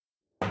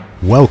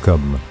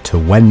Welcome to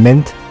When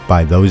Mint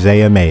by Those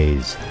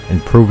AMAs,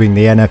 improving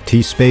the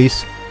NFT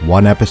space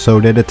one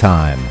episode at a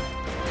time.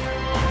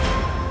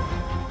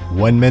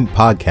 When Mint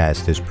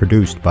podcast is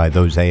produced by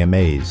Those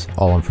AMAs.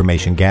 All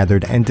information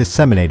gathered and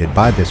disseminated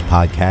by this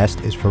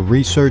podcast is for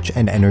research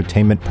and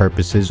entertainment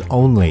purposes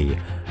only.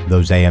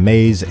 Those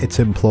AMAs, its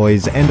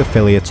employees, and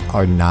affiliates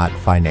are not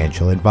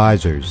financial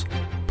advisors.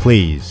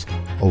 Please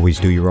always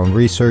do your own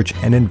research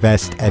and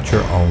invest at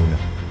your own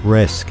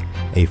risk.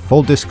 A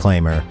full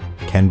disclaimer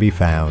can be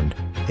found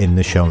in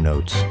the show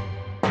notes.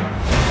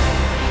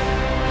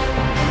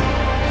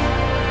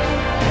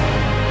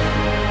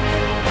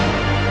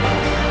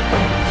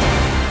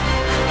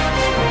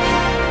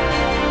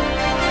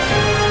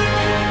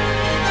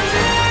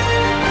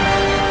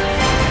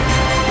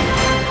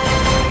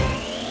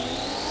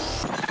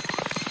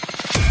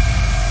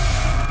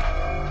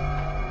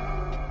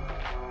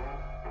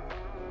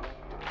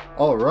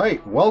 All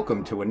right,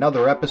 welcome to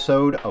another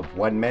episode of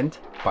When Mint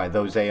by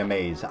Those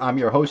AMAs. I'm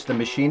your host, The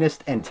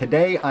Machinist, and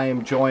today I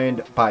am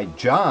joined by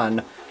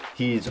John.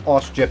 He's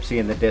Os Gypsy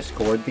in the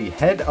Discord, the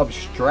head of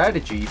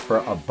strategy for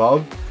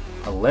Above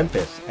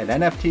Olympus, an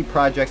NFT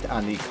project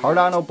on the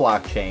Cardano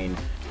blockchain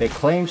that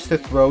claims to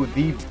throw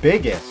the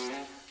biggest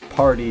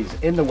parties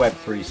in the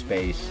Web3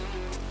 space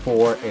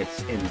for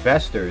its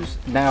investors.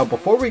 Now,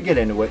 before we get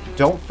into it,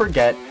 don't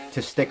forget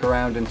to stick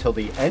around until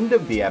the end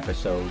of the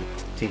episode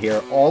to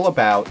hear all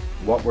about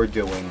what we're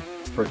doing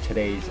for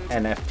today's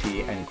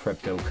NFT and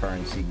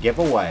cryptocurrency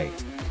giveaway.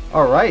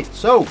 All right,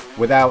 so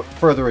without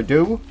further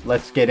ado,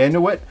 let's get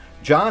into it.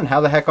 John,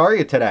 how the heck are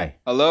you today?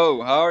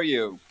 Hello, how are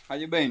you? How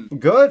you been?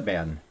 Good,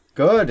 man.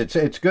 Good.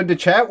 It's good to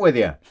chat with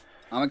you.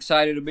 I'm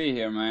excited to be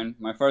here, man.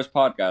 My first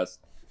podcast.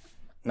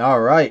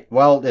 All right.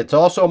 Well, it's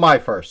also my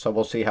first, so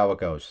we'll see how it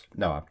goes.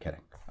 No, I'm kidding.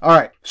 All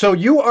right. So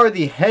you are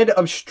the head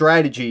of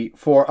strategy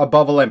for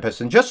Above Olympus.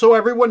 And just so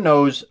everyone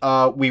knows,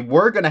 we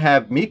were going to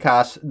have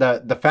Mikas,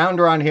 the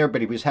founder, on here,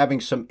 but he was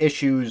having some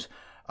issues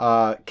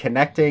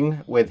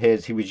connecting with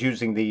he was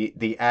using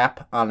the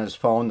app on his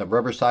phone, the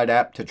Riverside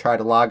app, to try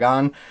to log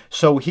on.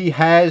 So he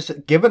has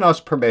given us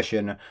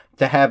permission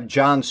to have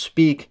John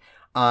speak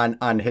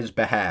on his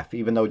behalf.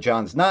 Even though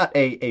John's not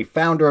a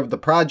founder of the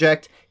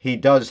project, he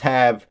does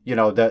have,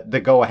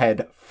 the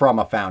go-ahead from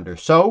a founder.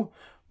 So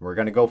we're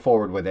going to go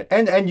forward with it.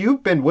 And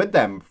you've been with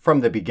them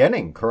from the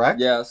beginning, correct?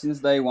 Yeah, since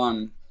day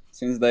one.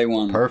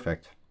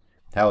 Perfect.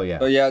 Hell yeah.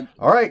 So yeah,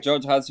 all right.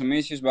 George had some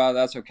issues, but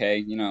that's okay,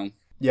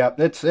 Yeah,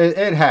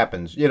 it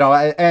happens,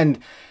 and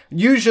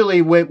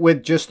usually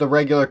with just the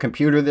regular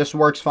computer, this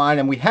works fine.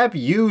 And we have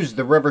used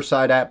the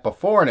Riverside app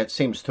before, and it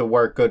seems to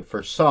work good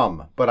for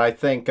some. But I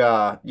think,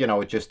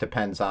 it just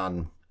depends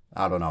on,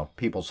 I don't know,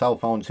 people's cell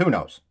phones. Who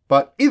knows?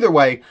 But either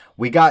way,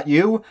 we got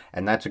you,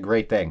 and that's a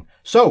great thing.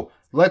 So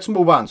let's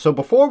move on. So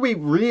before we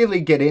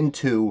really get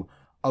into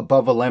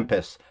Above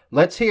Olympus,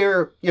 let's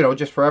hear,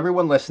 just for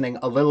everyone listening,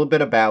 a little bit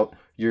about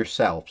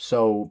yourself.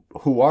 So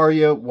who are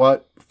you?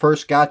 What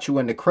first got you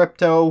into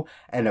crypto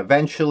and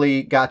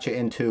eventually got you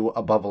into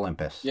Above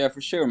Olympus? Yeah, for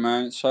sure,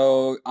 man.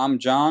 So I'm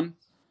John.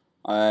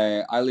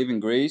 I live in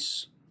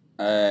Greece.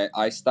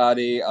 I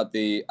study at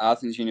the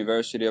Athens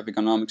University of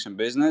Economics and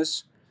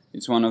Business.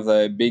 It's one of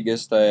the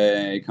biggest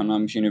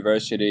economics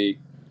university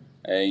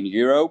in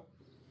Europe.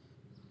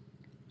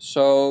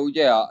 So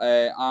yeah,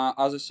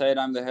 as I said,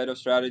 I'm the head of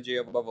strategy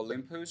of Above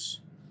Olympus.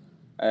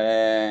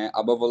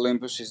 Above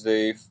Olympus is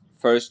the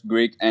first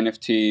Greek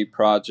NFT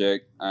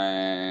project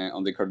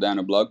on the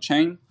Cardano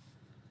blockchain.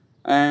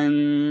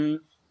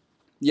 And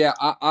yeah,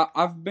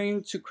 I've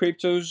been to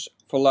cryptos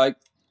for like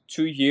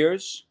 2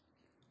 years.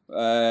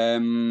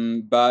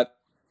 But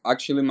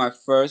actually my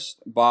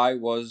first buy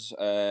was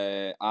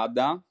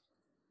ADA.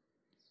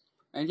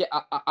 And yeah,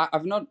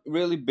 I've not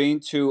really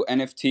been to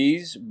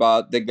NFTs,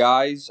 but the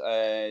guys,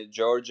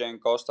 George and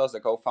Kostas,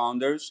 the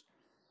co-founders,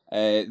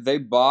 they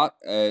bought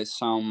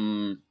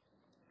some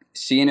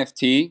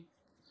CNFT,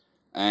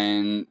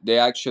 and they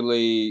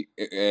actually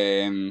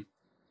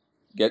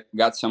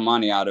got some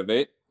money out of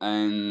it.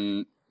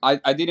 And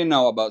I didn't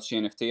know about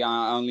CNFT.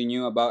 I only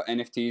knew about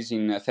NFTs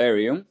in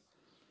Ethereum.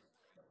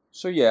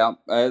 So yeah,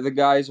 the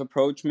guys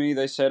approached me.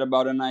 They said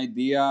about an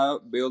idea,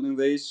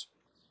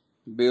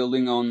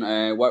 building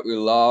on what we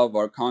love,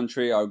 our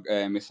country, our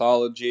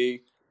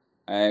mythology.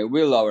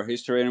 We love our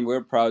history, and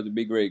we're proud to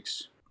be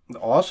Greeks.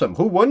 Awesome.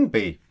 Who wouldn't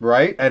be,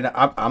 right? And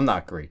I'm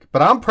not Greek,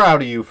 but I'm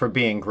proud of you for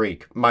being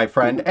Greek, my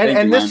friend.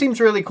 And this seems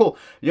really cool.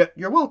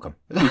 You're welcome.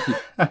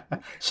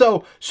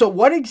 So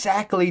what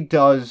exactly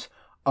does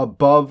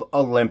Above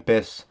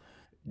Olympus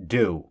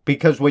do?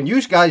 Because when you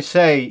guys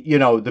say,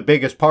 the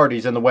biggest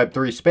parties in the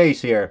Web3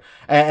 space here,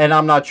 and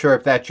I'm not sure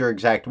if that's your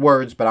exact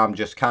words, but I'm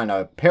just kind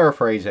of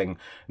paraphrasing,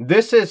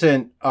 this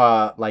isn't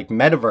like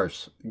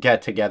metaverse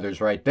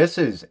get-togethers, right? This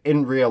is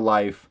in real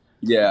life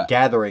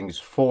gatherings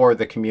for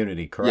the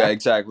community, correct? Yeah,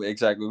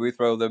 exactly. We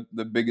throw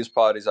the biggest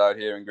parties out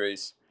here in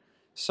Greece.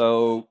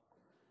 So,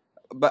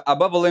 but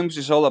Above Olympus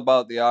is all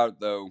about the art,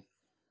 though.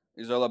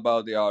 It's all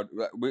about the art.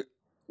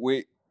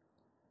 We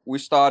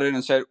started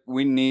and said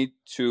we need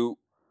to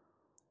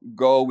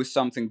go with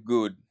something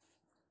good.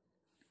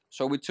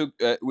 So we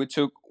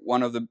took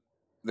one of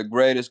the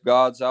greatest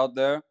gods out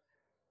there,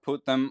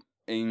 put them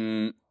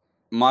in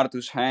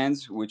Martu's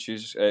hands, which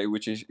is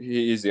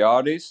he is the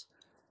artist,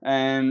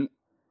 and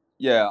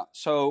yeah.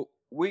 So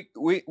we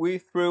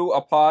threw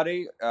a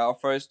party, our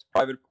first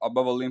private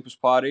above Olympus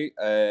party,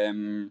 at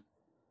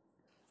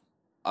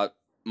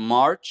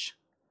March,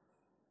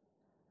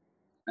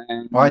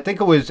 Well, I and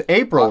think it was uh,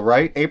 April,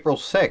 right? April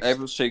 6th.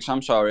 April 6th.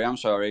 I'm sorry. I'm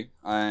sorry.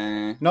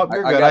 Nope,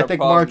 you're I good. got I a think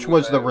problem March with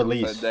was the with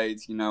release.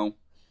 dates.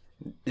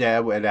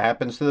 Yeah, it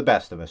happens to the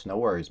best of us. No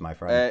worries, my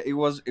friend. It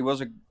was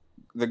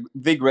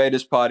the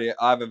greatest party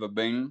I've ever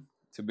been.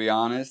 To be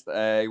honest,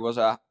 it was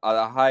a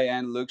high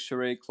end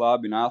luxury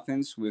club in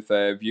Athens with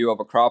a view of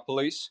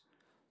Acropolis.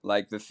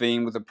 Like the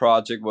theme with the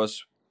project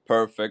was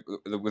perfect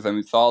with the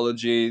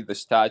mythology, the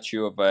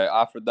statue of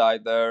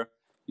Aphrodite there.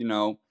 You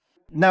know,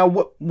 Now,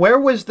 where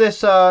was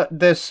this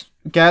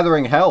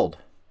gathering held?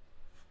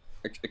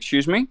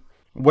 excuse me,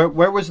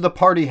 Where was the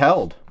party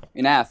held?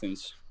 in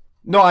Athens,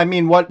 No, I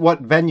mean what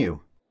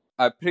venue?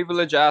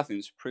 privilege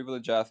Athens,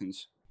 privilege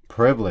Athens.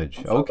 Privilege.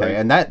 I'm Okay, sorry.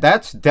 and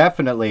that's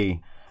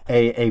definitely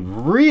a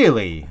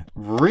really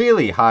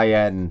really high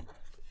end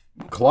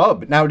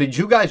club. Now, did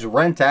you guys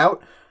rent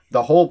out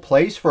the whole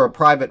place for a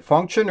private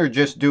function, or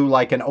just do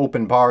like an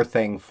open bar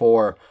thing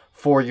for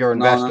your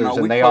No, no, no. investors,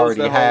 We and they closed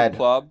already the whole had?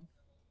 club.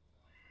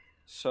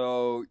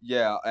 So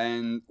yeah,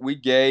 and we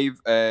gave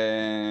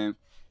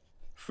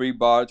free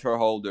bar to our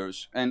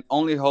holders, and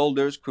only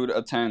holders could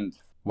attend.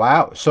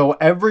 Wow. So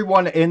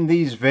everyone in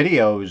these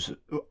videos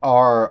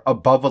are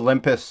above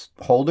Olympus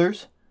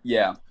holders?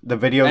 Yeah, The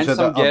videos and of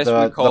the some guests we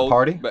the called,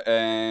 party?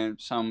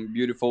 some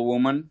beautiful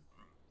woman,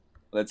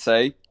 let's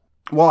say.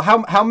 Well,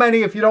 how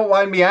many, if you don't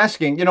mind me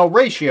asking,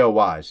 ratio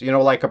wise,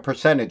 like a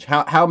percentage,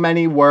 how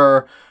many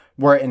were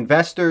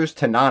investors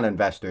to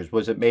non-investors?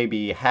 Was it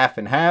maybe half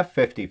and half,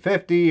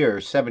 50-50,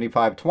 or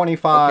 75 twenty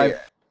Okay, five?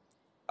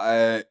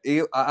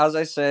 as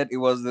I said, it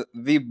was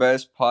the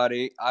best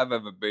party I've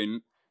ever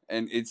been,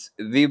 and it's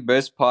the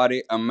best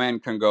party a man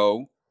can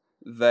go.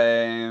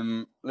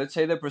 Then let's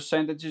say the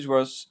percentages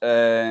was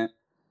 70-30.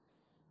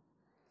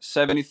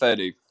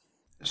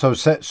 So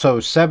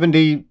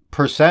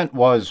 70%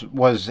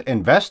 was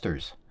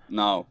investors.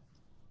 No,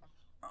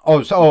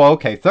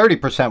 Okay.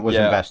 30% was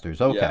yeah, investors.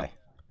 yeah. Okay.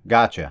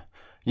 Gotcha.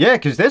 Yeah,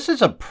 because this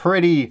is a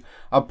pretty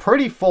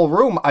full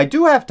room. I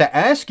do have to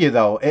ask you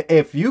though,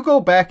 if you go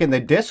back in the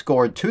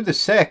Discord to the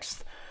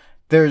 6th,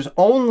 there's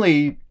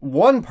only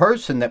one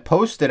person that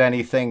posted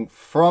anything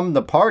from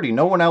the party.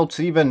 No one else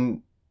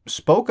even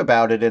spoke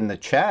about it in the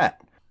chat.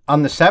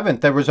 On the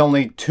 7th, there was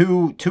only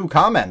two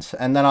comments,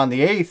 and then on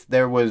the 8th,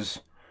 there was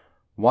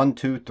one,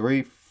 two,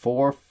 three,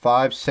 four,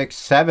 five, six,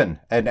 seven,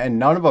 and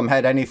none of them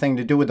had anything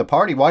to do with the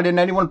party. Why didn't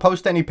anyone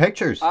post any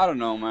pictures? I don't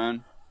know,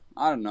 man.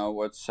 I don't know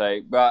what to say,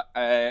 but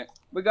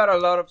we got a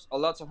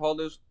lots of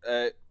holders,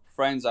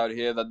 friends out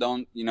here that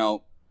don't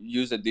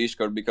use the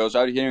Discord, because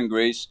out here in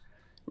Greece,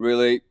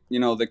 really,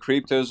 the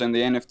cryptos and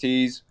the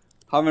NFTs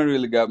haven't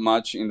really got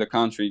much in the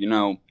country.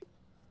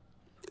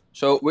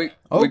 So we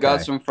got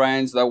Okay. some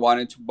friends that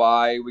wanted to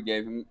buy. We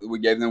gave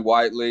them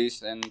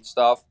whitelist and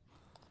stuff,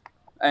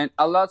 and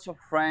a lots of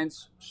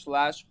friends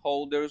slash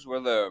holders were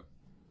there.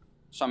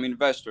 Some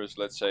investors,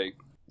 let's say.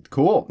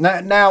 Cool.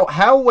 Now,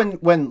 how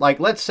when like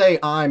let's say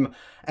I'm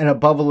an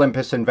above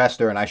Olympus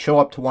investor and I show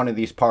up to one of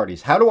these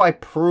parties, how do I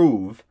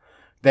prove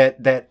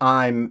that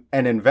I'm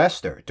an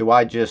investor? Do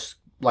I just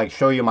like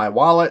show you my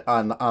wallet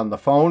on the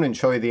phone and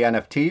show you the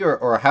NFT,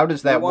 or how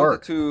does We that wanted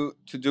work?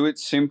 to do it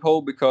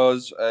simple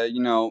because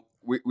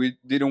we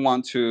didn't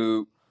want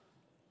to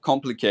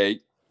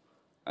complicate,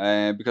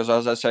 because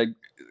as I said,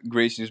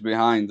 Greece is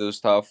behind this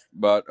stuff.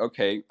 But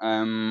okay,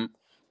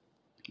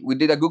 we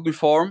did a Google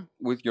form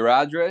with your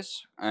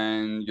address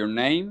and your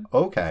name,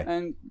 Okay.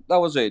 and that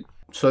was it.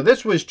 So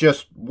this was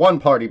just one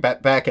party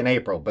back in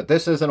April, but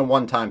this isn't a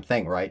one-time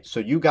thing, right? So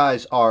you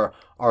guys are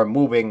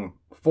moving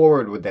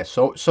forward with this.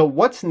 So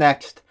what's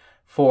next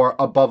for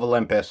Above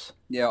Olympus?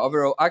 Yeah,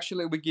 overall,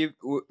 actually, we give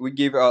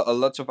a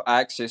lots of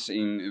access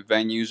in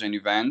venues and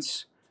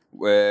events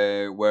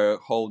where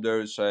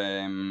holders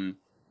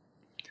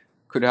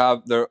could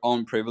have their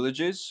own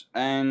privileges.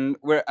 And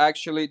we're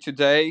actually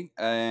today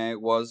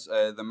was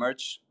the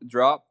merch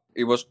drop.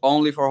 It was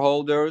only for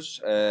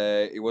holders.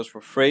 It was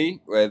for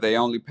free. They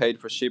only paid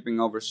for shipping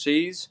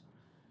overseas,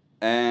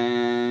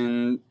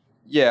 and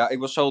yeah, it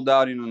was sold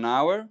out in an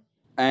hour.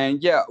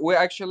 And yeah, we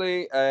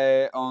actually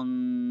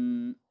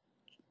on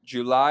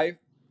July,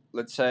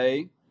 let's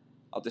say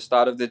at the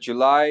start of the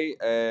July,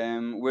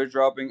 we're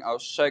dropping our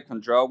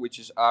second drop, which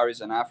is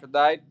Aries and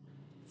Aphrodite,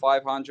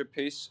 500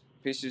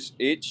 pieces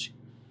each,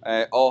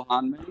 all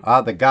handmade.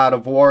 Ah, the God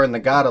of War and the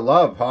God of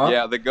Love, huh?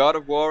 Yeah, the god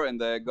of war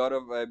and the god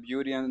of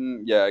beauty,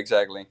 and yeah,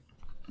 exactly,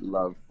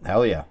 love.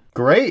 Hell yeah.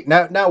 Great.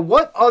 Now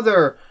what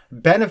other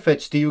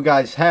benefits do you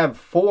guys have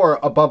for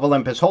Above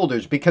Olympus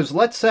holders? Because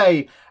let's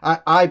say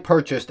I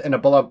purchased an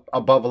Above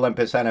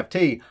Olympus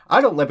NFT.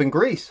 I don't live in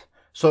Greece.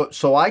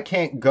 So I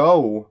can't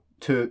go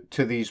to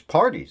these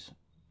parties.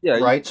 Yeah,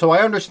 right? So I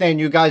understand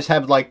you guys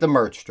have like the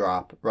merch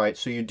drop, right?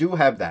 So you do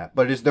have that.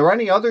 But is there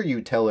any other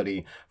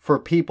utility for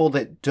people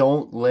that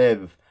don't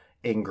live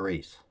in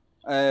Greece?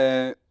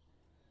 uh,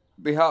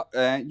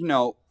 you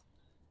know,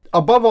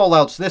 Above all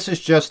else, this is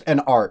just an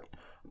art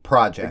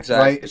project,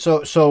 right?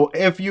 exactly. So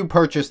if you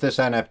purchase this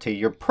NFT,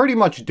 you're pretty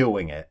much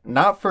doing it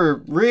not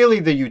for really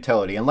the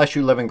utility, unless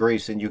you live in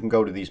Greece and you can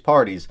go to these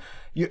parties,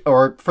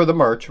 or for the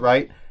merch,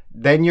 right?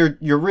 Then you're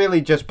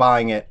really just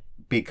buying it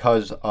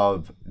because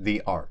of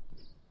the art.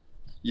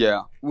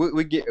 Yeah,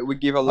 we give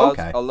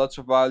Okay. a lot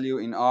of value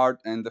in art,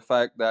 and the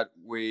fact that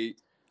we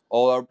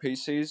all our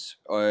pieces,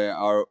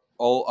 our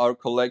all our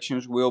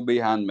collections will be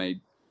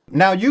handmade.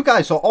 Now, you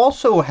guys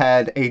also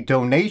had a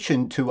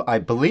donation to, I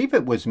believe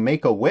it was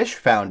Make a Wish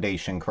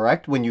Foundation,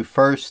 correct? When you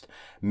first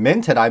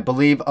minted, I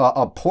believe,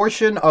 a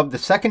portion of the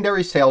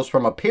secondary sales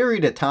from a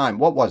period of time.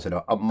 What was it?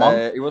 A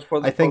month, It was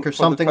for I think, or for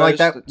the something like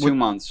first that? 2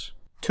 months.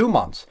 2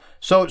 months.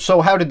 So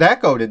how did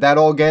that go? Did that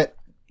all get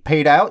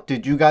paid out?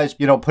 Did you guys,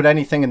 put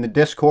anything in the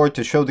Discord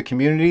to show the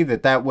community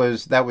that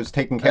was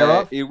taken care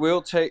of? It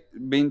will take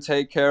being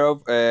taken care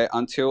of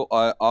until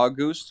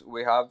August.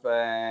 We have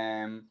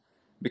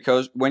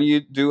because when you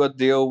do a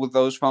deal with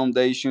those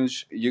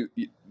foundations,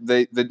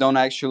 they don't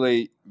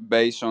actually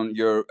base on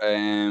your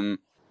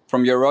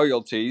from your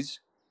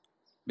royalties,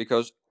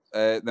 because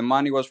the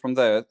money was from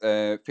there.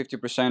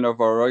 50%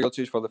 of our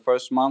royalties for the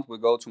first month will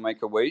go to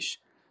Make a Wish,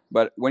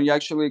 but when you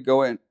actually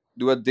go and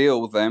do a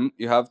deal with them,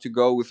 you have to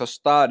go with a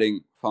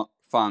starting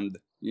fund.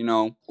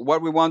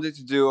 What we wanted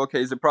to do.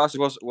 Okay, the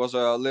process was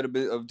a little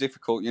bit of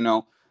difficult.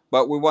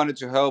 But we wanted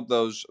to help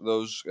those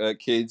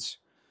kids.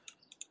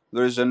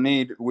 There's a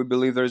need. We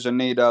believe there's a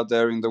need out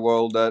there in the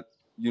world that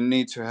you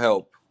need to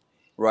help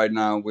right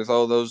now with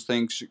all those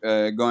things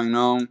going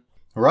on.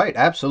 Right,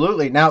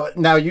 absolutely.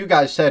 Now you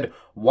guys said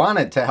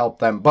wanted to help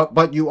them,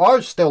 but you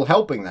are still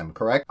helping them,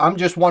 correct? I'm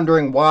just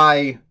wondering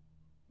why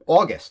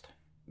August,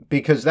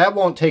 because that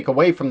won't take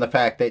away from the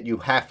fact that you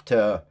have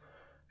to,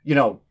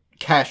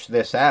 cash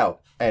this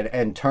out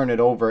and turn it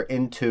over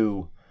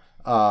into,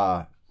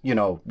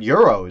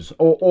 euros.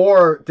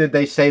 Or did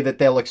they say that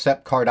they'll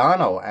accept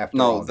Cardano after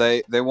No,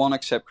 August? they won't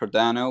accept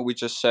Cardano. We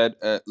just said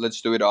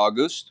let's do it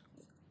August.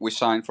 We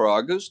signed for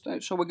August,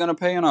 so we're gonna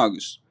pay in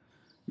August,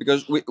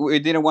 because we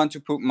didn't want to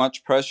put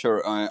much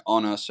pressure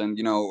on us, and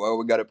oh,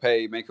 we gotta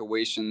pay, make a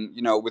wish, and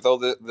with all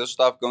the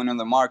stuff going on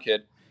the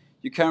market,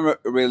 you can't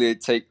really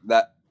take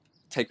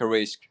a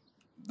risk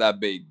that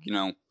big.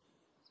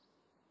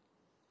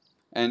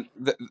 And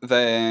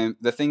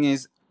the thing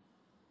is,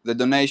 the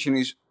donation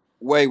is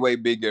way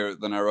bigger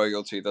than a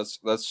royalty. That's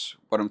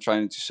what I'm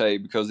trying to say,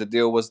 because the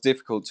deal was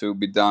difficult to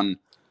be done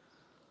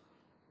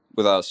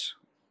with us,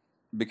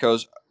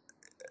 because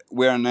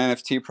we're an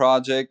NFT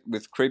project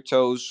with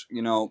cryptos.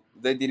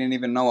 They didn't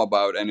even know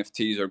about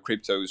NFTs or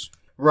cryptos.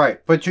 Right,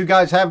 but you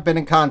guys have been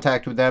in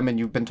contact with them and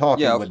you've been Yeah,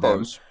 talking of with them,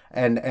 course.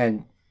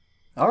 and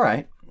all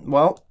right,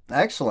 well,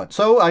 excellent.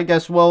 So I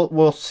guess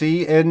we'll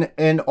see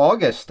in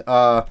August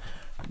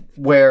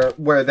where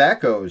that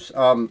goes.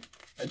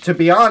 To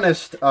be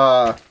honest,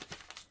 I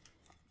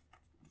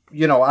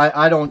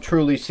don't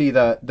truly see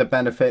the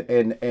benefit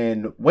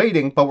in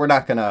waiting, but we're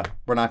not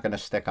gonna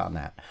stick on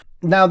that.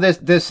 Now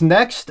this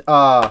next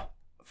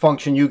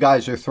function you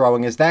guys are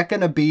throwing, is that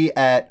gonna be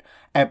at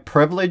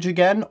Privilege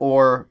again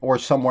or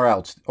somewhere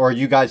else, or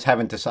you guys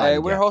haven't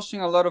decided We're yet?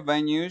 hosting a lot of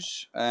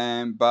venues,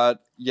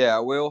 but yeah,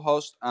 we'll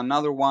host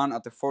another one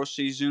at the Four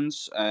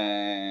Seasons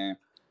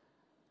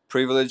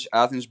Privilege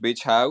Athens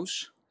Beach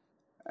House.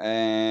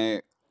 Uh,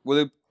 will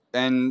it,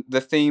 and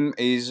the theme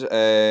is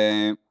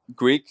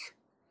Greek,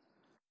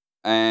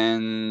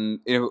 and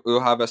it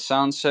will have a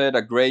sunset.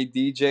 A great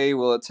DJ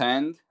will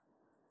attend.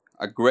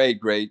 A great,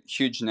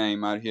 huge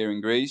name out here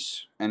in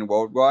Greece and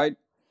worldwide.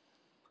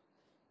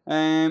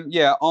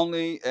 Yeah,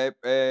 only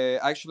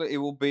actually it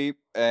will be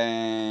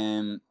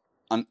an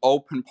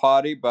open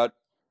party, but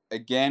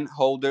again,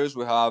 holders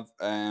we have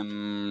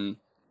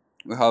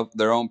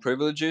their own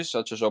privileges,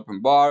 such as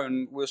open bar,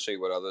 and we'll see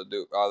what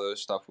other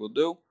stuff we'll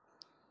do.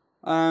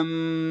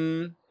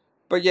 Um,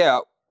 but yeah,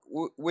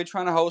 we're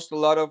trying to host a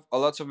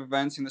lots of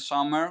events in the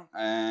summer,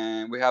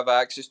 and we have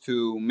access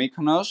to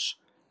Mykonos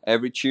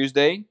every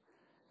Tuesday.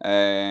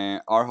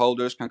 Our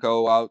holders can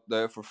go out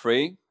there for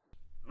free.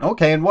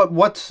 Okay, and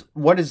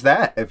what is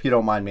that, if you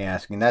don't mind me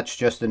asking? That's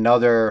just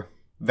another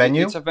It's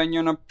venue? a venue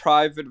in a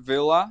private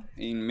villa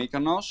in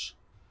Mykonos.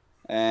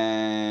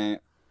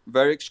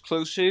 Very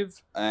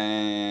exclusive.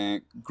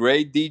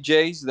 Great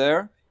DJs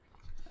there,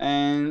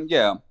 and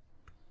yeah,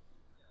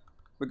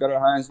 we got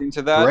our hands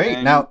into that Great.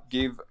 and Now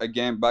give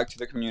again back to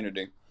the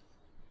community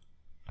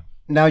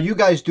now you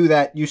guys do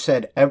that, you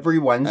said every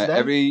Wednesday?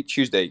 every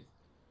Tuesday.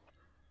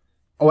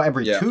 Oh,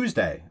 every Yeah.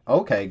 Tuesday.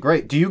 Okay,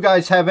 great. Do you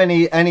guys have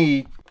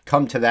any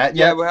come to that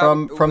Yeah, yet we have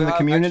from we the have actually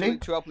community?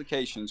 two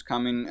applications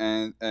coming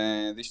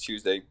this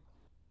Tuesday.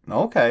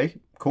 Okay,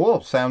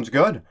 cool. Sounds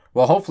good.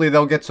 Well, hopefully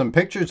they'll get some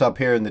pictures up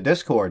here in the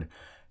Discord.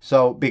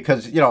 So,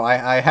 because,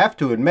 I have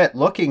to admit, I'm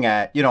looking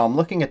at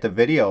the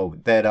video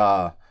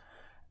that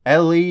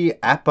Eli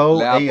Apo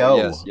Leapo,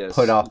 yes, Ao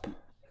put yes. up.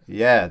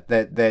 Yeah,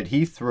 that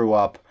he threw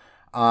up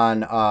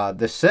on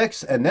the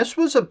 6th, and this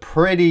was a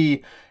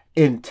pretty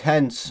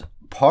intense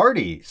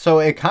party. So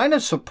it kind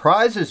of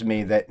surprises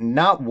me that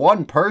not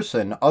one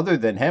person other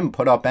than him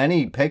put up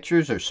any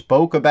pictures or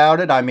spoke about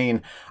it. I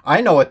mean,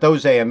 I know at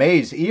those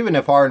AMAs, even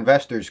if our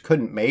investors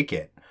couldn't make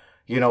it,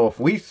 if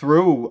we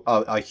threw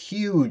a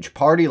huge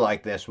party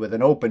like this with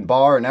an open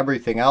bar and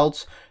everything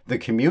else, the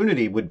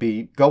community would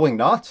be going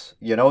nuts.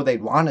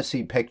 They'd want to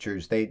see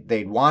pictures.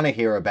 They'd want to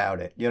hear about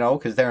it,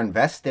 because they're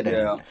invested in it.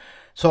 Yeah.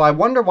 So I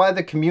wonder why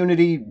the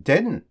community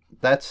didn't.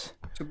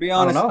 To be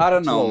I don't honest, know. I don't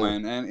It's a know, little,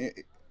 man. And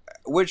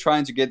we're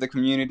trying to get the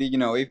community.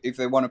 If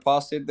they want to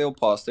post it, they'll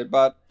post it.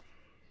 But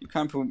you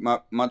can't put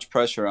much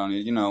pressure on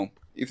it.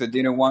 If they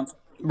didn't want.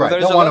 But right.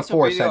 there's Don't a want to lots of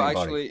force video anybody.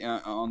 actually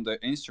on the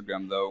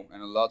Instagram though,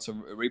 and lots of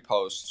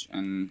reposts,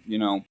 and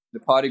the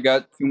party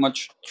got too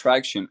much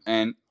traction.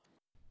 And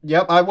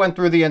Yep, I went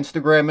through the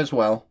Instagram as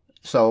well.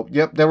 So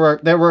yep, there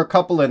were a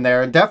couple in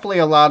there, and definitely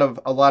a lot of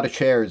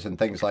shares and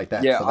things like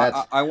that. yeah,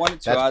 So I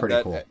wanted to that's add pretty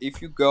that cool.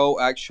 if you go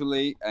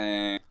actually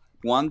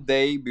one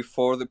day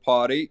before the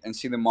party and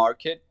see the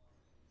market,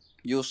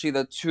 you'll see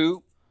that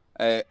two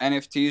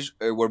NFTs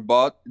were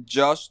bought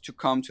just to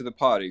come to the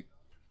party.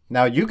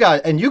 Now you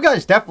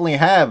guys definitely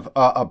have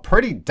a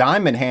pretty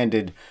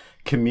diamond-handed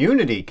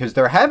community because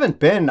there haven't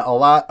been a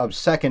lot of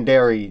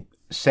secondary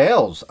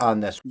sales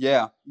on this.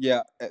 Yeah,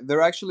 yeah. There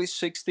are actually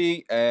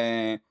 60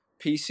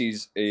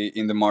 pieces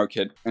in the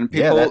market, and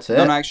Yeah, people that's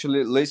don't it.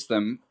 actually list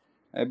them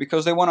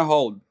because they want to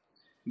hold.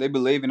 They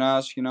believe in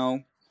us,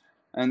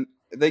 and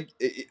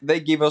they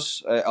give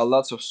us a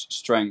lot of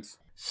strength.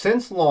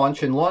 Since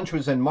launch, and launch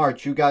was in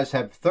March, you guys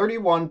have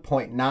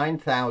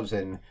 31.9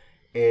 thousand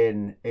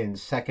in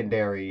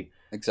secondary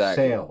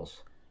Exactly.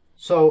 sales.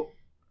 So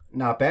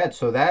not bad.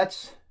 So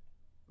that's,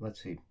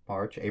 let's see,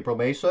 March, April,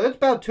 May. So that's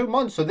about 2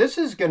 months. So this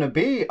is going to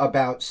be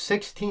about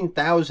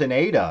 16,000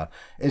 ADA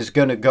is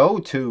going to go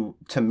to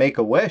Make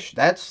a Wish.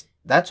 That's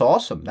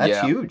awesome. That's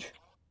Yeah. huge.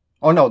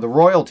 Oh no, the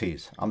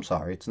royalties. I'm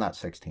sorry, it's not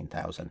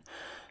 16,000.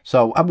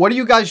 So what are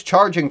you guys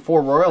charging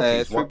for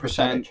royalties? What 3%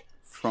 percentage?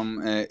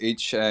 from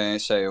each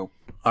sale.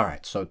 All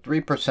right, so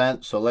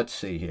 3%. So let's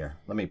see here.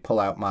 Let me pull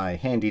out my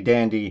handy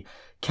dandy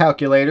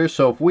calculator.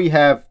 So if we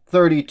have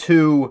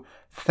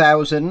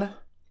 32,000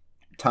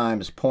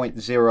 times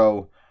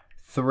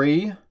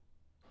 0.03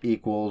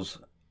 equals,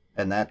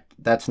 and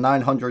that's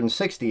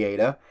 960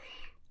 ADA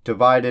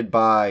divided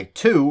by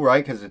 2,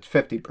 right? Because it's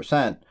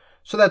 50%.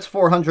 So that's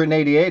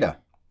 480 ADA.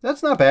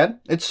 That's not bad.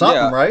 It's something,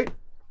 Yeah, right?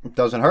 It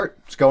doesn't hurt.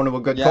 It's going to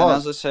a good yeah. And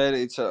as I cause. said,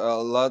 it's a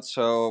lot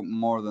so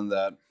more than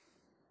that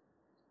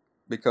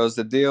because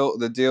the deal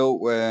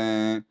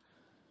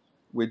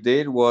we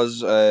did was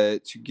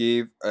to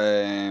give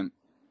a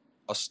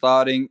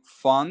starting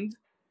fund,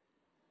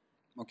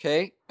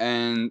 okay,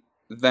 and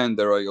then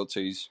the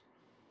royalties.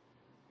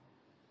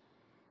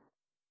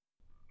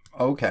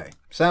 Okay,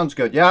 sounds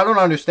good. Yeah, I don't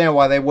understand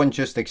why they wouldn't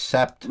just I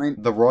accept mean,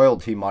 the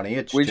royalty money.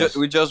 It's we just just,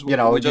 we just you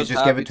we just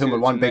just give happy it to them with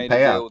to one big make a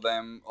deal payout. with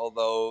them,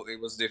 although it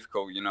was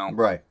difficult.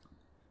 Right.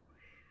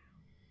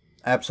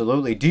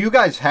 Absolutely. Do you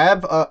guys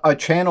have a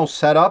channel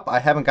set up? I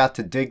haven't got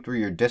to dig through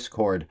your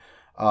Discord,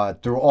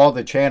 through all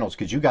the channels,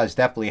 because you guys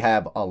definitely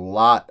have a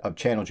lot of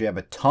channels. You have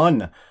a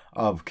ton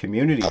of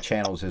community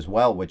channels as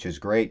well, which is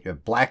great. You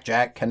have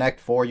Blackjack,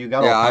 Connect 4, you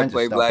got all Yeah, I kinds of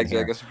play stuff in blackjack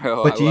here. as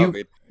well. I But love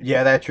it.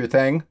 yeah, that's your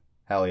thing?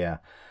 Hell yeah.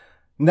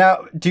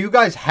 Now, do you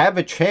guys have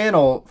a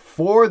channel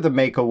for the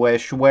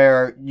Make-A-Wish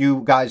where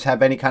you guys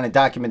have any kind of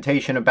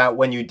documentation about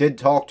when you did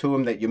talk to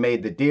him, that you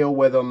made the deal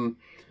with him,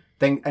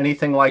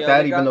 anything like Yeah,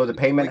 that, even though the we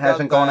payment got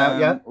hasn't gone out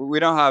yet? we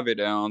don't have it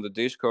on the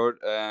Discord,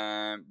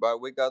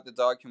 but we got the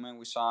document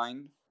we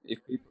signed.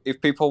 If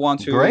people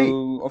want Great.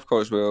 to, of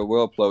course we'll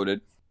upload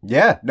it.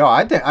 Yeah, no,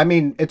 I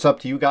mean, it's up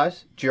to you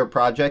guys. It's your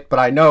project, but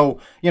I know,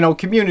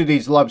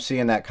 communities love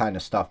seeing that kind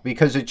of stuff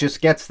because it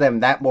just gets them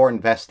that more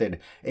invested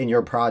in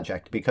your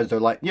project because they're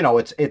like,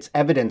 it's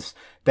evidence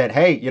that,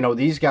 hey,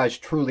 these guys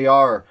truly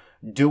are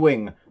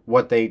doing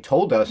what they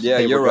told us Yeah,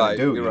 they were you're going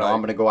to right. do. You're I'm right.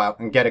 going to go out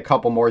and get a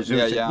couple more Yeah,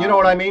 Zeus. You know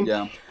what yeah, I mean?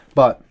 yeah.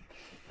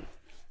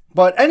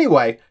 But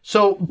anyway,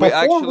 so We before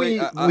actually,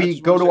 I we just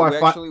want go to to say, our we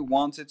actually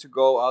wanted to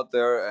go out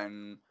there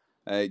and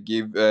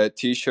give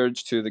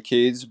T-shirts to the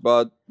kids,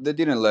 but they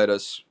didn't let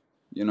us.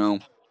 You know,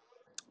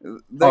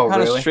 they're oh,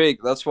 kind of really?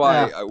 strict. That's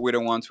why Yeah. we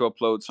don't want to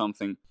upload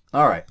something.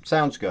 All right.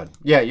 Sounds good.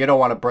 Yeah, you don't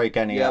want to break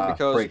any Yeah,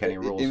 because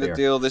rules in the here.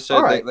 deal they All said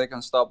right. they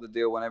can stop the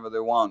deal whenever they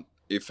want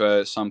if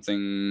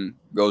something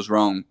goes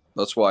wrong.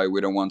 That's why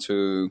we don't want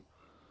to.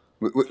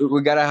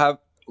 We gotta have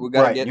we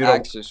gotta Right. get You don't.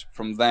 access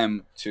from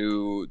them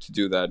to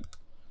do that.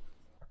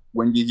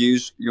 When you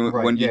use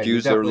Right. when you Yeah, you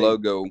use their definitely.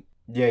 logo.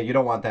 Yeah, you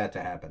don't want that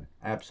to happen.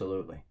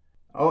 Absolutely.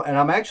 Oh, and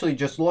I'm actually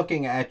just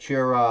looking at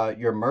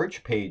your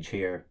merch page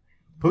here.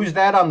 Who's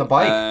that on the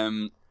bike?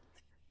 Um,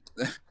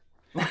 Is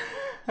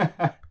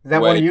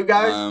that one of wait. you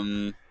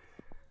guys?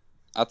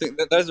 I think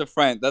that there's a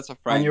friend. That's a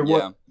On your friend.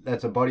 what? Yeah.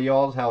 That's a buddy of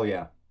y'all's? Hell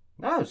yeah.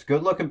 No, it's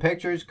good looking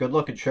pictures, good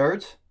looking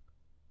shirts.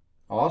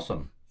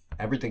 Awesome.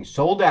 Everything's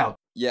sold out.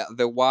 Yeah,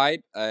 the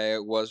white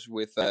was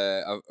with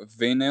a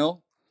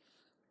vinyl.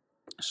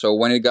 So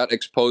when it got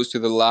exposed to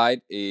the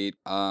light, it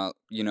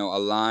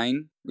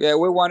aligned. Yeah,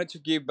 we wanted to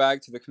give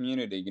back to the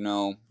community.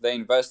 They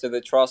invested,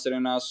 they trusted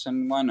in us,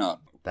 and why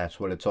not? That's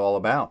what it's all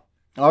about.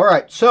 All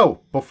right.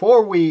 So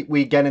before we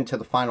get into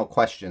the final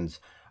questions,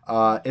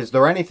 is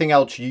there anything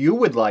else you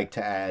would like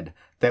to add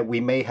that we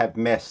may have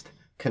missed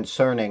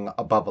concerning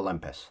Above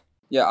Olympus?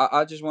 Yeah,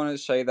 I just wanted to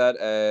say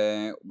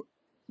that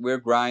we're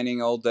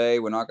grinding all day.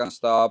 We're not gonna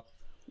stop.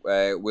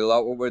 We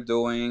love what we're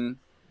doing.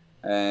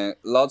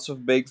 Lots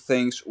of big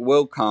things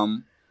will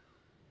come,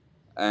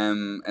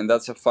 and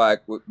that's a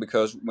fact.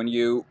 Because when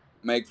you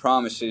make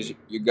promises,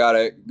 you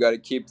gotta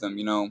keep them.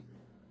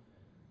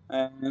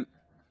 And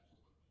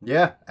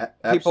Yeah,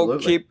 people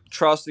absolutely. keep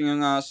trusting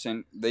in us,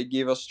 and they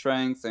give us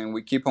strength, and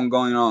we keep on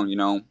going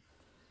on.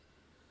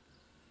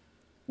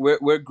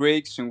 We're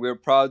Greeks, and we're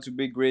proud to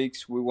be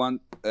Greeks. We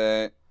want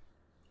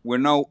we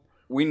know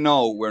we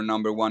know we're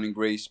number one in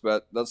Greece,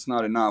 but that's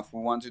not enough.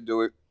 We want to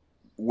do it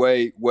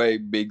way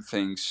big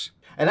things.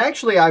 And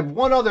actually, I have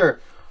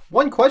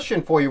one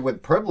question for you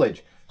with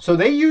Privilege. So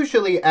they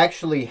usually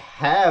actually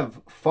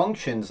have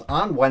functions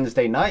on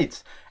Wednesday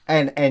nights,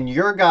 and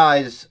your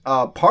guys'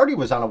 party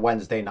was on a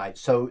Wednesday night.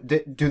 So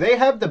do they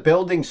have the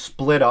building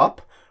split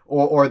up,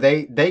 or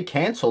they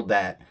canceled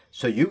that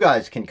so you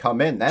guys can come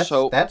in?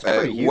 So That's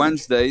pretty huge.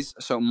 Wednesdays,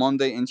 so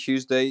Monday and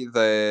Tuesday,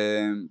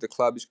 the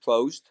club is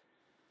closed.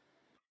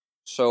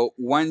 So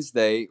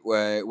Wednesday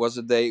was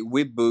a day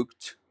we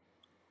booked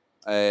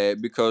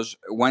because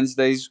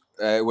Wednesdays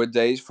were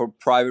days for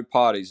private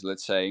parties,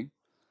 let's say.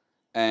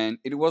 And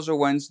it was a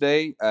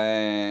Wednesday,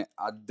 a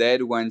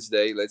dead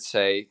Wednesday, let's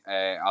say,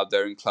 out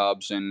there in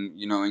clubs and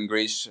in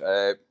Greece.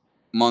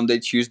 Monday,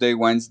 Tuesday,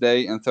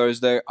 Wednesday, and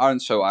Thursday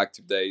aren't so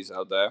active days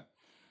out there.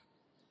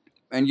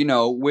 And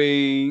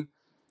we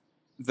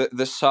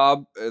the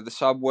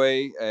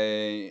subway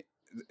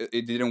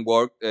it didn't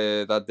work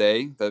that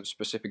day, that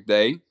specific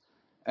day,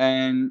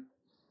 and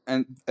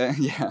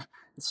yeah,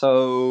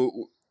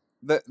 so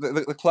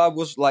the club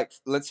was like,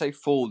 let's say,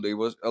 full. It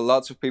was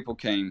lots of people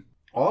came.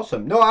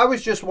 Awesome. No, I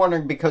was just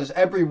wondering because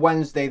every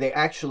Wednesday they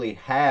actually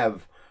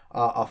have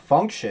a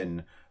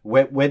function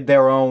with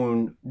their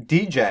own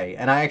DJ,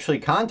 and I actually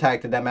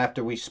contacted them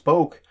after we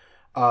spoke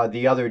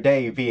the other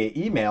day via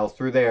email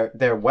through their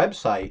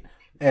website,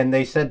 and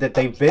they said that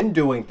they've been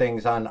doing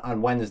things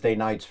on Wednesday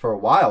nights for a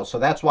while. So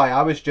that's why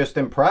I was just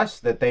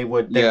impressed that they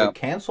Yeah. would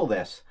cancel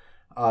this,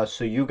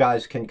 so you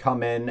guys can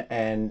come in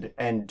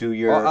and do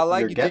Well, I your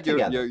like you get did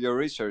together. your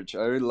research. I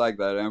really like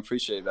that. I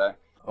appreciate that.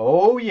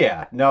 Oh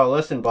yeah. No,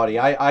 listen, buddy.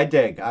 I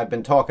dig. I've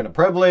been talking to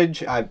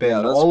Privilege. I've Yeah,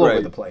 been that's all over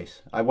great. the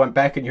place. I went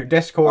back in your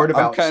Discord I'm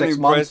about kind of six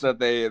impressed months.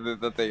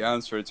 that they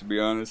answered. To be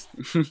honest.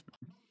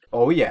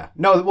 Oh yeah.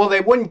 No, well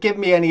they wouldn't give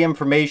me any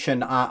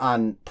information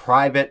on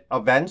private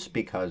events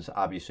because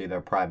obviously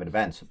they're private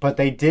events. But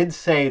they did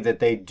say that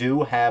they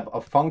do have a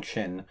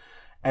function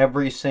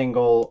every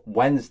single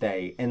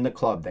Wednesday in the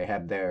club. They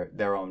have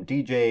their own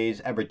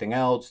DJs, everything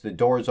else. The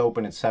doors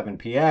open at 7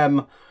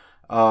 p.m.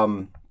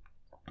 Um,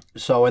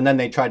 So, and then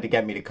they tried to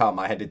get me to come.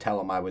 I had to tell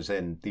them I was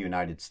in the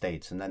United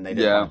States, and then they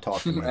didn't Yeah, want to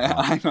talk to me as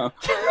much. I know.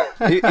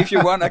 If you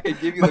want, I can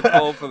give you the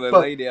call for the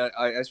but lady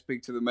I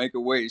speak to, the Make a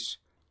Wish.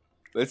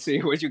 Let's see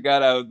what you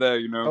got out there.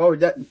 oh,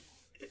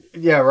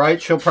 yeah,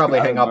 right. She'll probably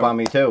I hang don't up know. on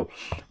me too.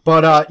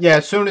 But yeah,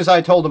 as soon as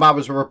I told them I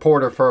was a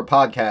reporter for a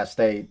podcast,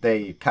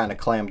 they kind of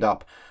clammed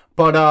up.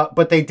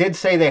 But they did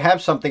say they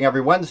have something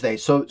every Wednesday.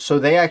 So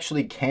they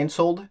actually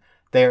canceled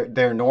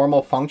their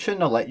normal function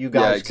to let you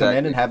Yeah, guys come in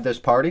and exactly. have this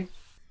party.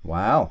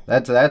 Wow,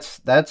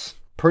 that's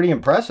pretty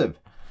impressive.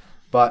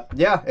 But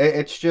yeah,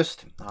 it's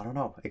just I don't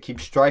know. It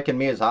keeps striking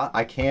me as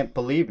I can't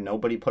believe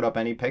nobody put up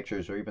any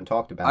pictures or even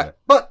talked about I it.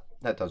 But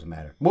that doesn't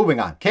matter. Moving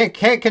on. Can't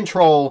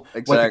control what the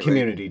exactly.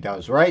 community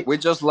does, right? We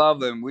just love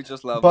them. We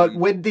just love But them.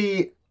 with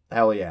the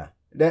hell yeah.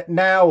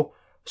 Now,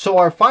 so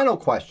our final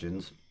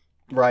questions,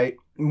 right?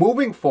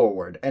 Moving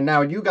forward, and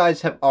now you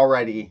guys have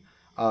already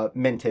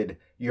minted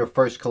your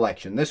first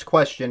collection. This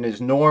question is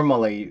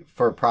normally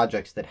for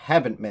projects that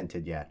haven't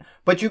minted yet,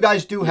 but you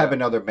guys do have Yeah.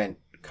 another mint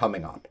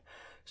coming up.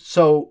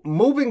 So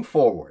moving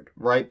forward,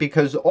 right?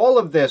 Because all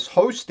of this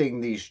hosting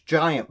these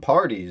giant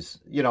parties,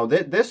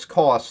 this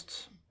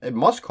costs. It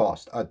must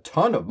cost a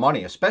ton of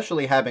money,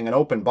 especially having an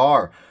open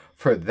bar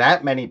for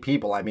that many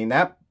people. I mean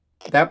that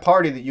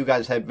party that you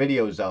guys had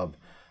videos of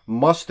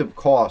must have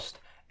cost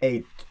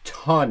a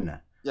ton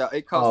Yeah,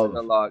 it costed a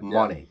of lot. Yeah.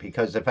 money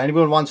because if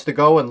anyone wants to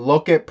go and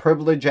look at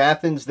Privilege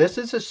Athens, this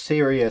is a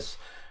serious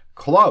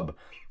club.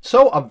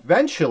 So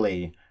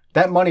eventually,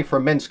 that money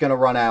from Mint's going to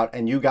run out,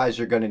 and you guys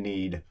are going to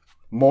need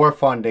more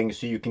funding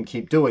so you can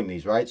keep doing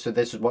these, right? So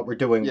this is what we're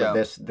doing with Yeah.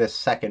 this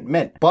second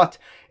Mint. But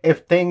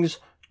if things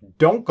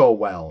don't go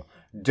well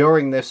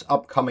during this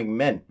upcoming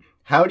Mint,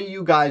 how do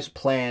you guys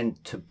plan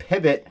to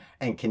pivot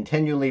and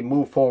continually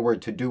move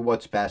forward to do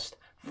what's best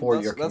for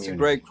your That's a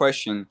great community?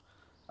 question,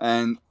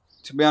 and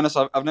to be honest,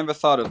 I've never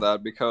thought of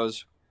that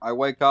because I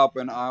wake up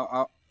and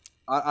I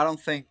don't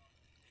think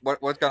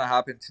what's gonna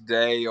happen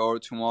today or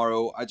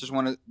tomorrow. I just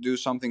want to do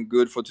something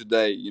good for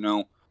today, you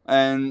know.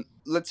 And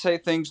let's say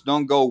things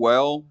don't go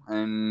well,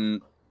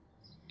 and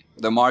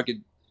the market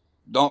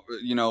don't,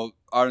 you know,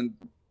 aren't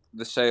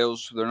the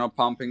sales, they're not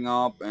pumping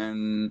up,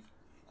 and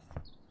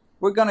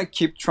we're gonna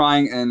keep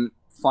trying and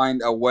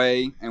find a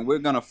way, and we're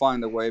gonna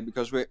find a way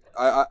because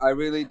I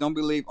really don't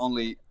believe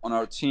only on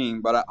our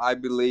team, but I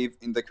believe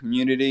in the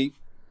community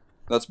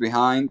that's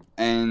behind,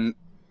 and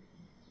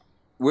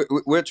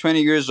we're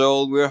 20 years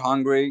old, we're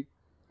hungry,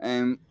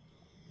 and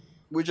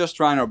we're just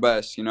trying our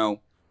best, you know.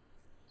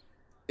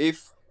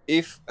 If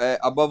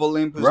above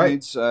Olympus Right.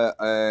 needs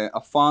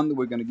a fund,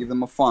 we're gonna give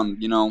them a fund,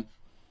 you know.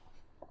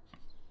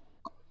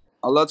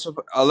 A lots of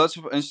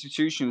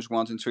institutions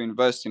wanting to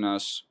invest in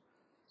us,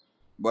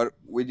 but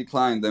we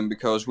declined them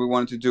because we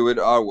wanted to do it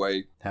our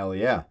way. Hell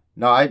yeah.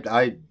 No,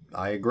 I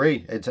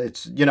agree.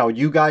 It's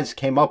you guys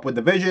came up with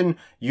the vision.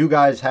 You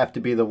guys have to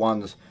be the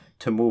ones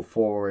to move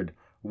forward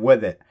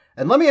with it.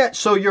 And let me ask,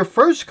 so your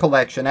first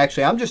collection,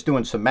 actually, I'm just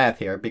doing some math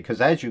here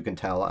because as you can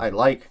tell, I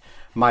like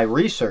my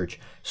research.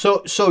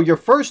 So your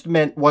first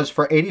mint was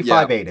for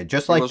 85 Yeah, ADA,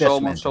 just it like was this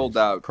almost mint sold is,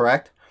 out.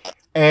 correct?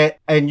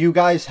 And you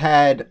guys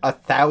had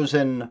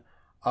 1,000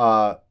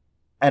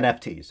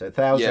 NFTs, Yeah.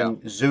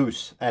 1,000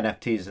 Zeus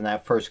NFTs in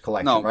that first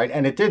collection, No, right?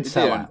 And it did it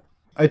sell didn't. out.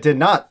 It did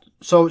not.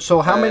 So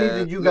how many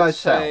did you guys Let's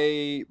sell?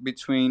 say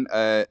between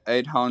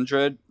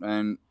 800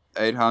 and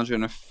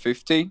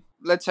 850.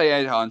 Let's say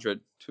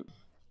 800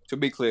 to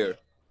be clear.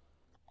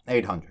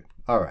 800.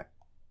 All right.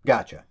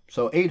 Gotcha.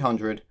 So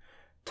 800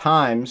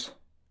 times,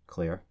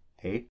 clear,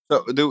 8.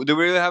 So do we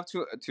really have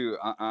to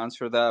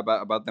answer that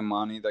about the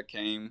money that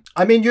came?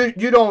 I mean, you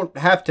don't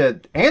have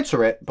to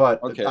answer it, but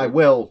I Okay.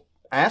 will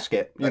ask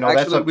it. That's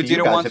Actually, up we to you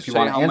didn't guys want to if you say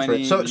want to how answer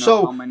many, it. you know,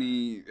 So how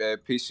many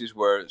pieces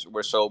were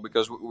sold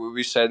because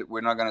we said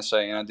we're not gonna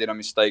say, and I did a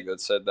mistake that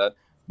said that.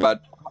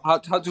 But how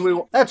do we?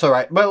 that's all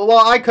right. But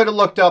well, I could have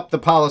looked up the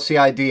policy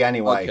ID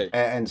anyway Okay,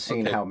 and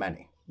seen okay. how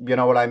many. You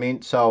know what I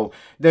mean? So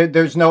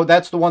there's no.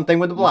 That's the one thing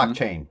with the Mm-hmm.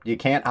 blockchain. You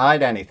can't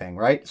hide anything,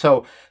 right?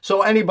 So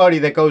anybody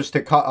that goes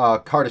to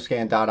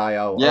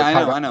Cardascan.io or Yeah,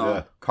 I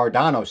know.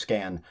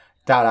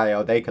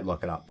 Cardanoscan.io, they could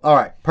look it up. All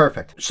right,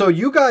 perfect. So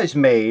you guys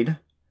made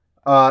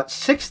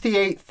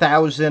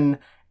 68,000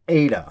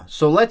 ADA.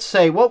 So let's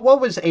say what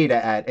was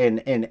ADA at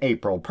in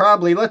April?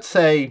 Probably let's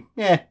say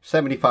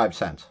 75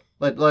 cents.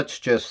 Let's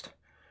just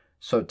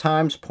so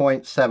times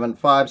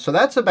 0.75. So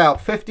that's about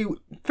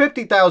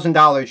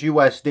 $50,000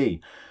 USD.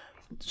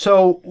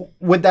 So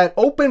with that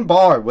open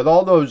bar, with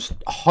all those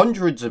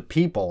hundreds of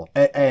people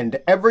and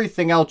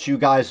everything else you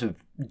guys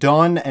have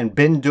done and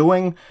been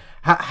doing,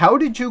 how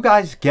did you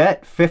guys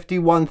get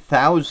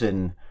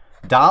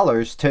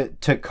 $51,000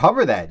 to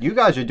cover that? You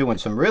guys are doing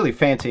some really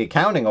fancy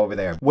accounting over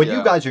there. What you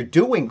Yeah. guys are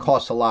doing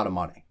costs a lot of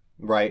money,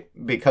 right?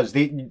 Because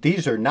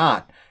these are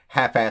not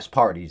half-ass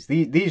parties.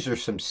 These are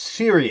some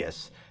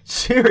serious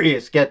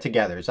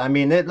get-togethers. I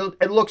mean, it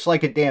looks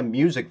like a damn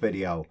music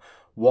video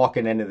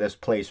walking into this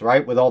place,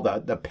 right? With all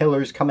the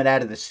pillars coming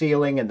out of the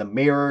ceiling and the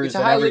mirrors It's a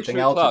and high everything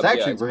luxury else. club. It's Yeah,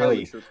 actually it's a high really,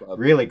 luxury club.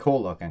 really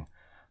cool looking.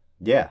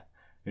 Yeah.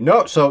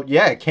 No, so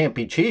yeah, it can't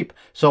be cheap.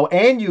 So,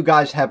 and you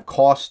guys have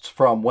costs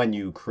from when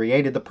you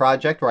created the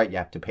project, right? You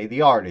have to pay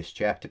the artist,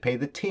 you have to pay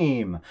the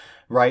team,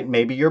 right?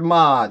 Maybe your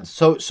mods.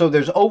 So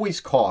there's always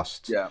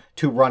costs Yeah.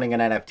 to running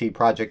an NFT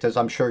project, as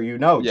I'm sure you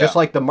know. Yeah. Just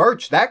like the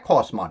merch, that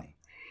costs money,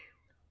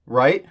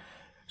 right?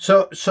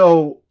 So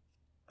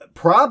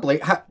probably,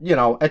 at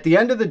the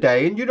end of the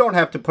day, and you don't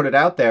have to put it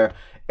out there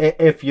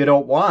if you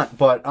don't want,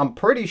 but I'm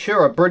pretty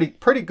sure a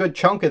pretty good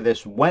chunk of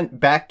this went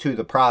back to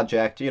the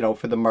project,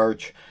 for the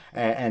merch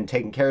and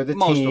taking care of the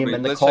Most of team it.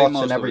 and the Let's say costs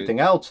most and of everything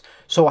else.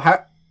 So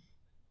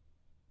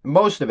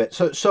most of it.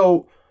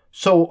 So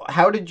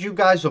how did you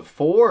guys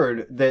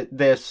afford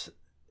this,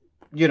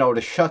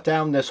 to shut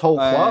down this whole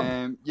club?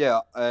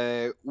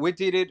 We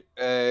did it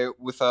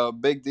with a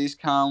big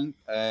discount.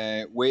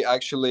 We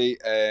actually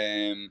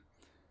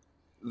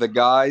the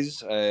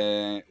guys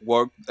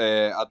worked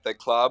at the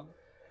club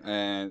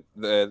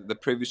the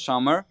previous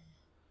summer,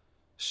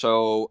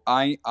 so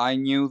I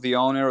knew the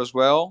owner as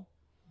well.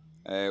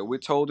 We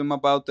told him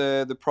about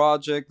the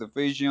project, the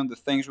vision, the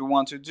things we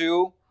want to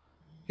do.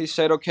 He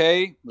said,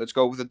 "Okay, let's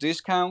go with a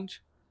discount,"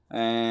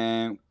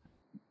 and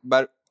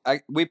but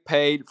we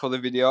paid for the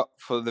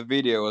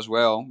video as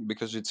well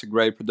because it's a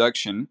great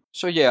production.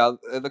 So yeah,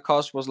 the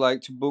cost was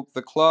like to book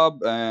the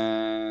club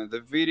and the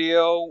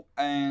video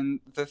and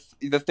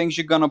the things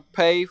you're gonna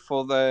pay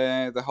for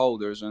the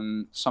holders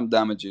and some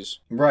damages.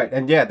 Right.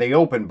 And yeah, the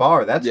open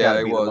bar, that's got Yeah, to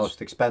it be the was.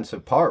 most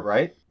expensive part,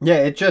 right? Yeah,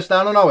 it just,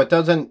 I don't know, it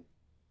doesn't,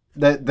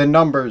 the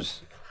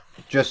numbers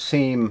just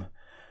seem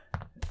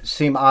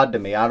odd to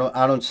me. I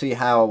don't see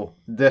how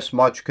this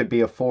much could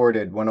be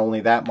afforded when only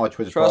that much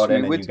was Trust brought me,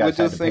 in and we you guys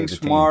do had to pay things the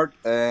team. smart,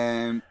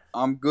 and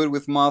I'm good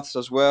with maths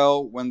as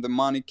well. When the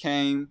money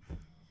came,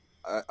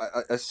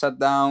 I sat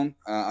down.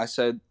 I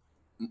said,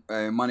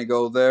 money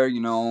go there,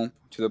 to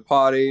the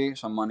party.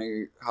 Some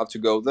money have to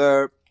go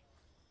there.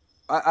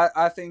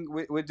 I think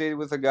we did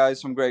with the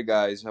guys, some great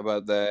guys,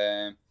 about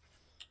the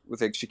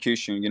with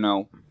execution, you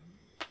know.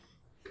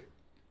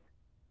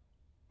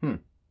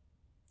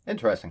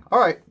 Interesting. All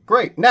right,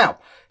 great. Now,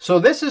 so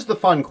this is the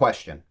fun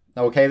question.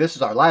 Okay, this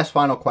is our last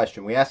final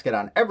question. We ask it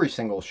on every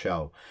single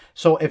show.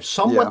 So if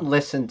someone Yeah.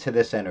 listened to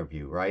this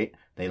interview, right?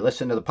 They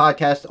listened to the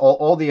podcast,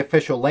 all the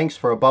official links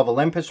for Above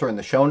Olympus are in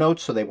the show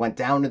notes. So they went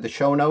down to the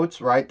show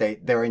notes, right?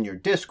 They're in your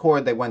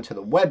Discord. They went to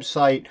the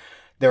website.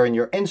 They're in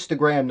your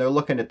Instagram. They're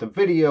looking at the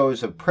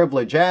videos of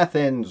Privilege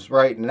Athens,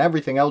 right? And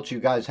everything else you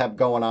guys have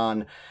going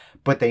on.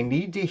 But they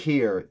need to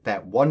hear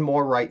that one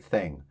more right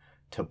thing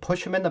to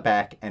push them in the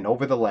back and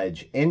over the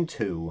ledge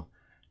into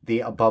the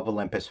Above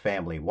Olympus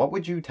family. What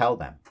would you tell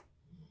them?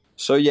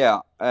 So yeah,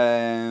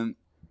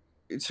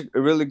 it's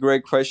a really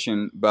great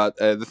question, but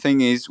the thing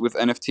is with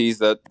NFTs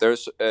that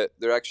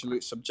they're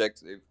actually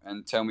subjective,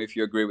 and tell me if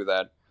you agree with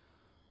that.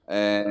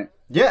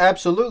 Yeah,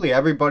 absolutely.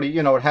 Everybody,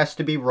 it has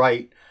to be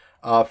right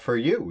for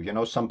you.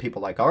 Some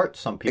people like art,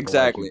 some people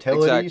like Exactly,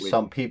 utility, exactly,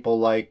 some people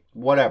like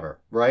whatever,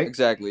 right?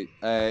 exactly.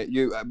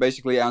 You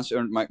basically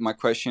answered my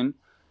question,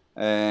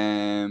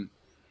 um,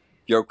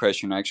 your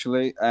question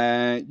actually.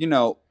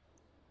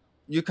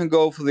 You can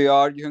go for the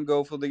art, you can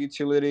go for the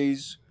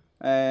utilities.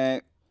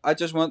 I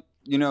just want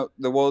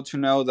the world to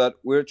know that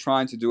we're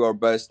trying to do our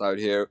best out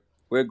here.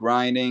 We're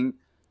grinding,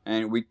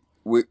 and we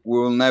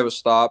will never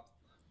stop.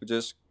 We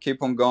just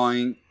keep on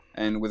going,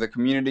 and with the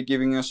community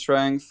giving us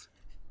strength,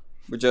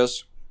 we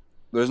just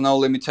there's no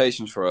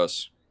limitations for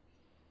us.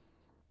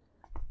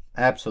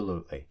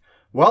 Absolutely.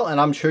 Well,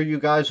 and I'm sure you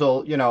guys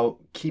will,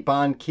 keep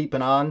on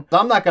keeping on.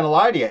 I'm not going to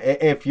lie to you.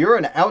 If you're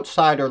an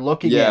outsider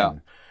looking Yeah,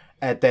 in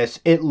at this,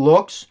 it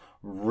looks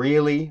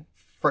really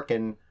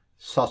freaking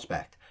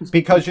suspect.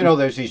 Because,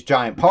 there's these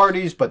giant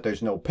parties, but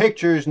there's no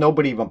pictures.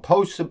 Nobody even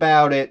posts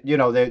about it.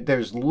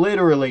 There's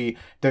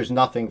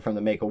nothing from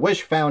the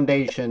Make-A-Wish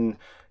Foundation.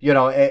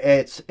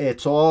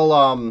 It's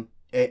all,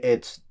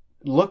 it's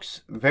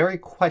looks very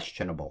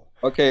questionable.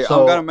 okay,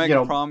 I'm gonna So, make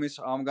a promise.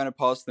 I'm gonna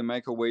post the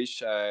Make a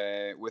Wish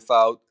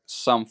without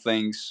some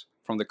things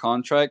from the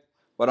contract,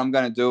 but I'm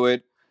gonna do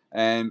it.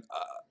 And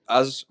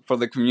as for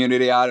the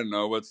community, I don't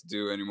know what to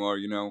do anymore.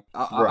 right.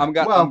 I'm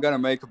Well, gonna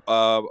make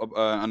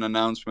an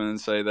announcement and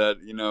say that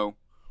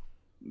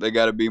they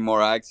gotta be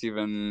more active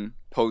and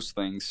post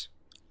things.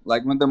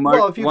 Like when the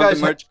merch if you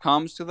guys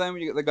comes to them,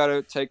 they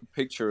gotta take a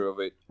picture of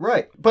it.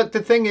 right. But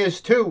the thing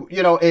is, too,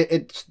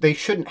 it's they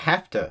shouldn't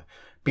have to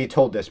be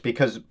told this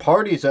because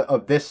parties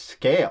of this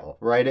scale,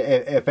 right?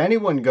 If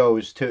anyone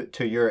goes to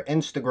your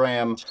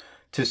Instagram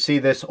to see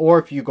this, or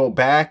if you go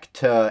back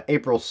to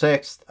April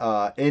 6th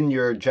in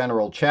your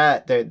general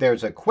chat,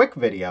 there's a quick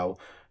video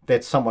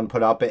that someone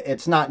put up.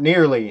 It's not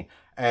nearly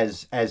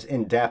as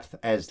in depth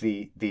as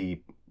the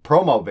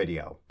promo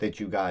video that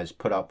you guys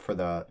put up for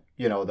the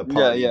Yeah,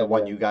 party, yeah, the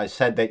one yeah. you guys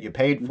said that you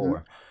paid Hmm.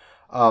 for.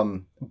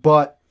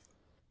 But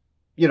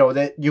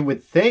that you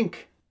would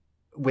think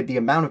with the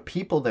amount of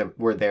people that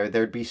were there,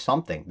 there'd be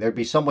something. There'd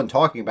be someone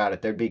talking about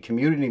it. There'd be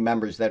community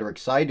members that are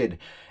excited,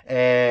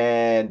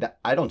 and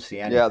I don't see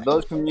Yeah, anything.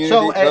 those community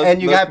So,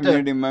 and you those have to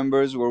community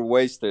members were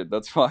wasted.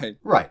 That's why.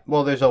 right.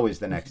 Well, there's always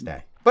the next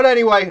day. But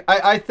anyway,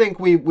 I think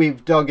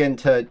we've dug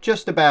into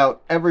just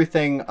about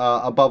everything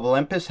Above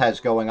Olympus has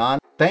going on.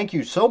 Thank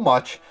you so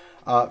much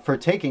for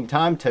taking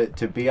time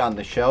to be on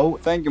the show.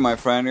 Thank you, my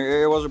friend.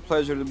 It was a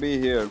pleasure to be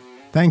here.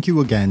 Thank you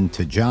again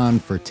to John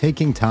for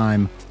taking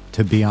time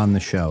to be on the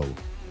show.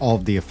 All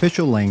of the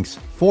official links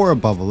for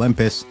Above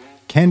Olympus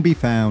can be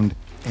found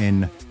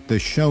in the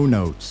show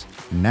notes.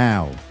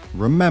 Now,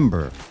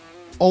 remember,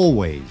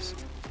 always,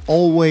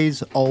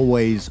 always,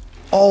 always,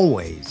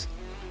 always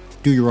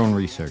do your own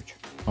research,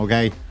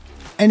 okay?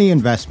 Any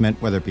investment,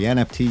 whether it be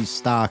NFTs,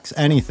 stocks,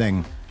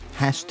 anything,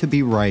 has to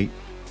be right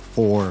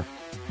for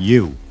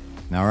you,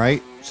 all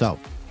right? So,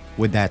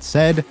 with that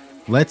said,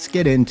 let's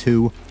get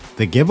into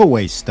the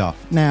giveaway stuff.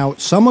 Now,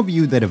 some of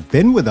you that have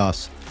been with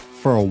us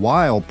for a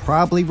while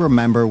probably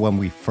remember when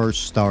we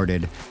first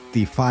started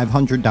the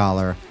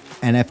 $500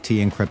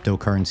 NFT and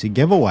cryptocurrency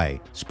giveaway,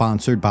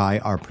 sponsored by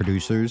our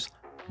producers,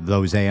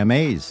 Those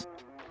AMAs.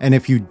 And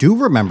if you do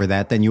remember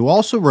that, then you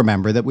also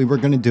remember that we were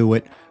going to do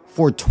it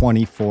for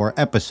 24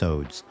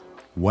 episodes.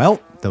 Well,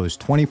 those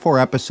 24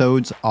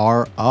 episodes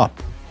are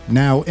up.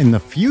 Now, in the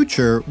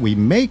future, we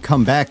may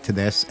come back to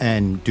this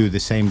and do the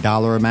same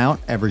dollar amount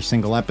every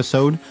single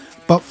episode,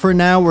 but for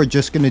now, we're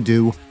just going to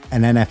do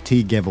an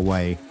NFT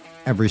giveaway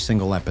every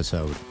single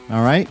episode.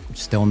 All right?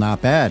 Still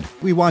not bad.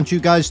 We want you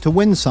guys to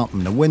win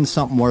something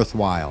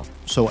worthwhile.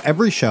 So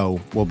every show,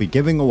 we'll be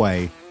giving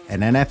away an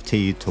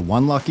NFT to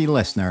one lucky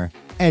listener,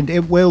 and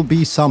it will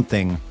be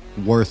something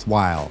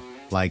worthwhile.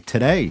 Like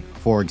today,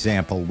 for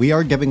example, we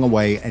are giving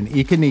away an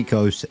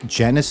Ikonikos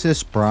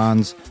Genesis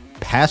Bronze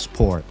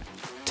Passport.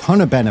 Ton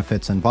of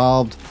benefits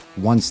involved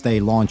once they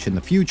launch in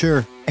the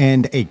future,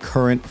 and a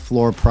current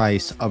floor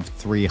price of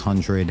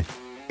 300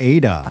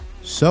 ADA.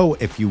 So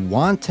if you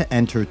want to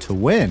enter to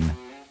win,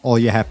 all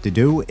you have to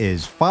do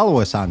is follow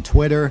us on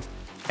Twitter,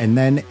 and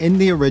then in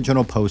the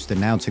original post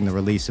announcing the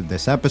release of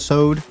this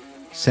episode,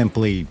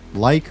 simply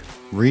like,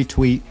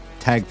 retweet,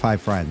 tag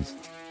 5 friends.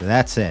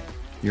 That's it.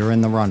 You're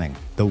in the running.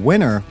 The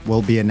winner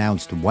will be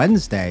announced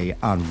Wednesday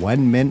on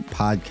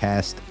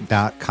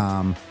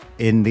whenmintpodcast.com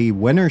in the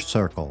winner's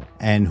circle.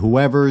 And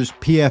whoever's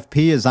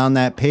PFP is on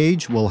that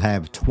page will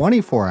have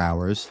 24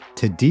 hours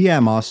to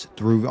DM us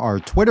through our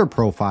Twitter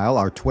profile.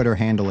 Our Twitter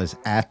handle is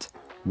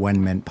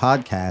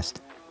 @whenmintpodcast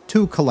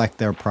to collect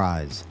their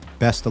prize.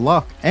 Best of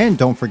luck. And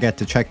don't forget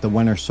to check the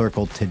winner's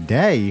circle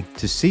today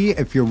to see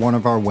if you're one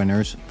of our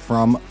winners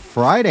from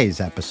Friday's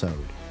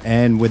episode.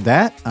 And with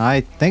that,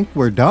 I think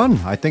we're done.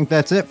 I think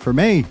that's it for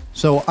me.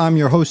 So I'm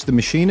your host, The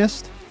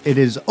Machinist. It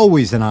is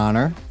always an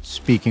honor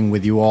speaking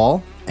with you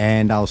all,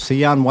 and I'll see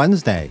you on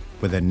Wednesday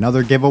with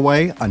another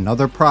giveaway,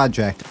 another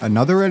project,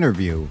 another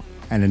interview,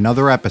 and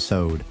another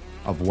episode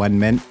of When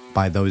Mint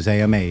by Those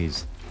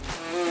AMAs.